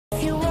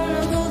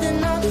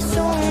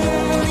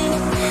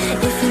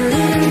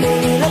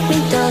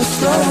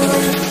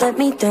let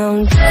me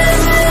down.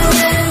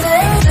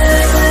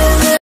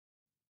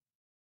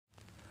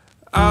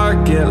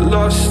 I get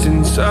lost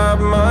inside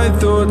my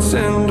thoughts,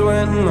 and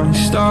when I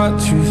start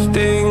to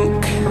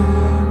think,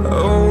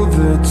 oh,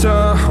 the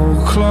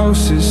Tahoe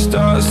closest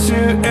starts to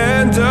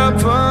end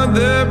up on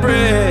the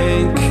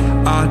brink.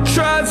 I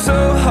tried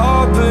so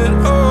hard, but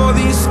all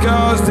these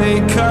scars, they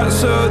cut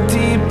so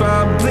deep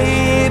I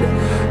bleed.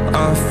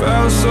 I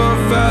fell so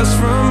fast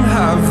from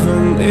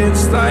heaven,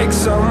 it's like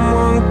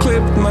someone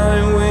clipped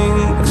my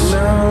wings.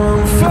 Now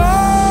I'm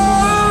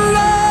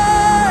falling,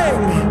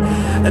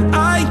 and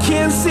I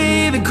can't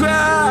see the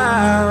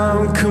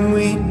ground. Can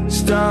we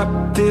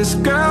stop this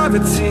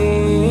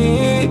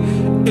gravity?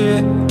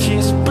 It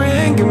keeps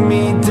bringing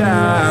me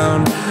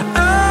down.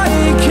 I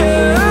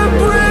can't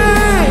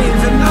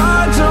breathe, and I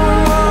don't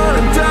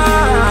wanna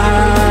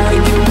die.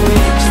 Can we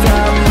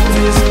stop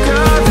this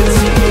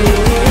gravity?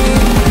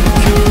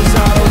 'Cause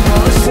I don't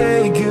wanna say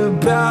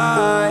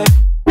goodbye.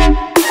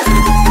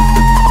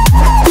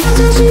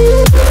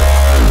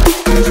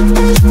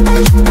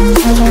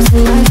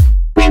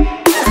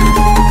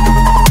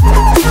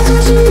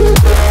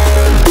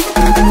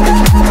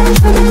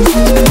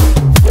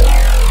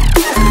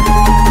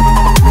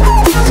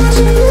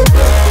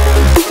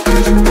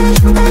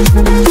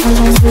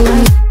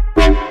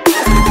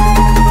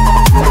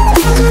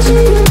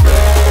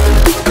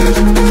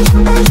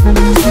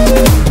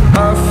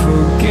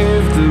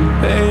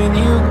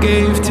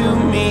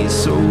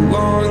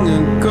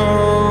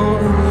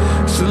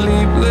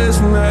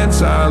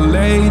 I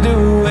laid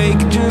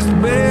awake just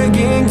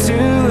begging to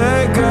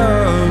let go.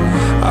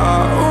 I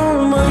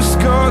almost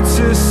got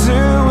to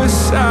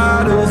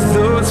suicidal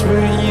thoughts,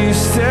 but you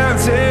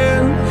stepped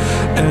in.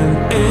 An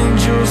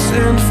angel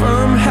sent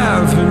from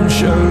heaven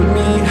showed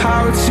me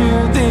how to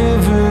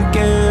live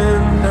again.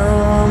 Now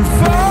I'm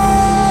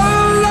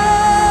falling,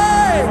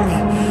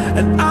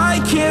 and I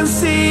can't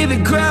see the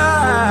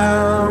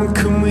ground.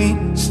 Can we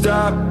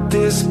stop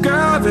this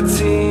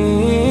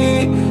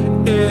gravity?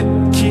 It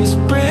keeps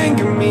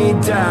bringing me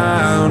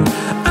down.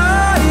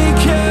 I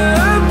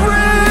can't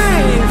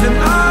breathe, and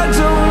I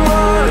don't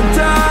wanna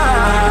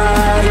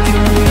die.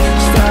 Can we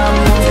stop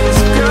this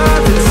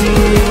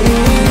gravity?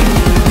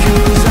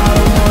 'Cause I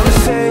don't wanna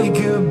say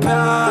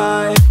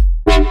goodbye.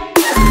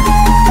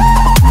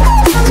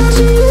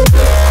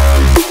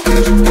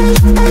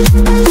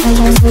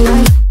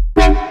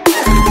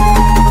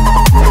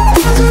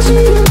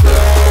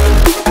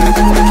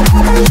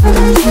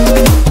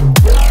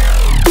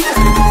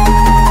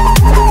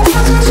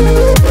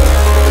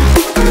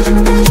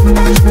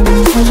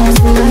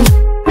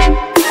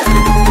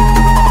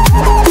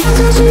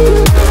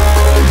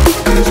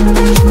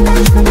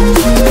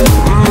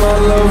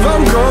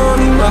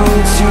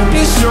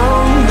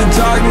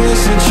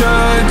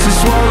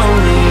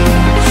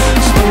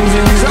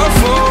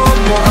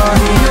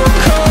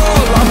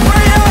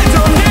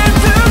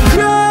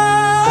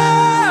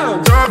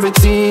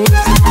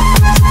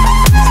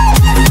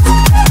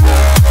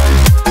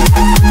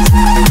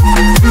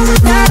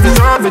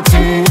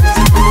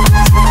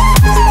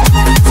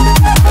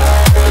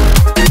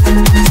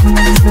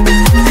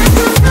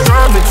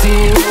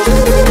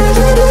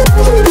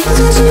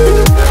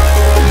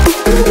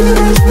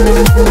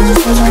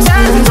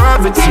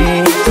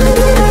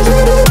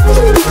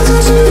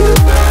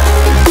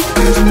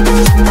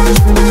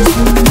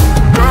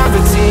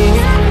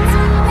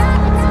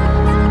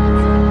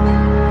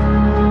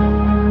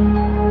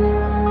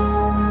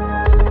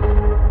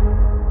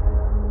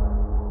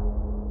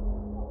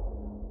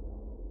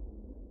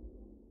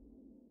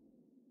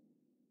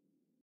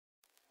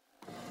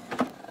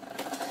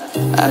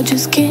 I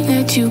just can't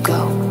let you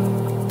go.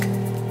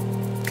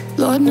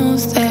 Lord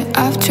knows that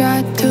I've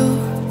tried to.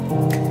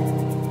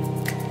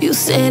 You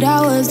said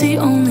I was the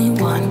only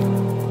one.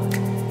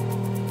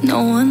 No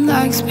one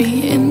likes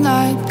being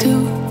lied to.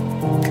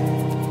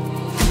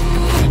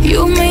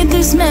 You made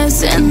this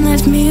mess and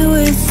left me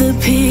with the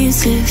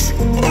pieces.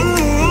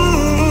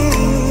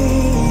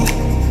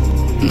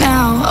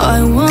 Now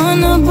I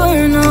wanna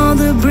burn all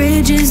the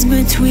bridges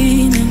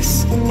between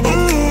us.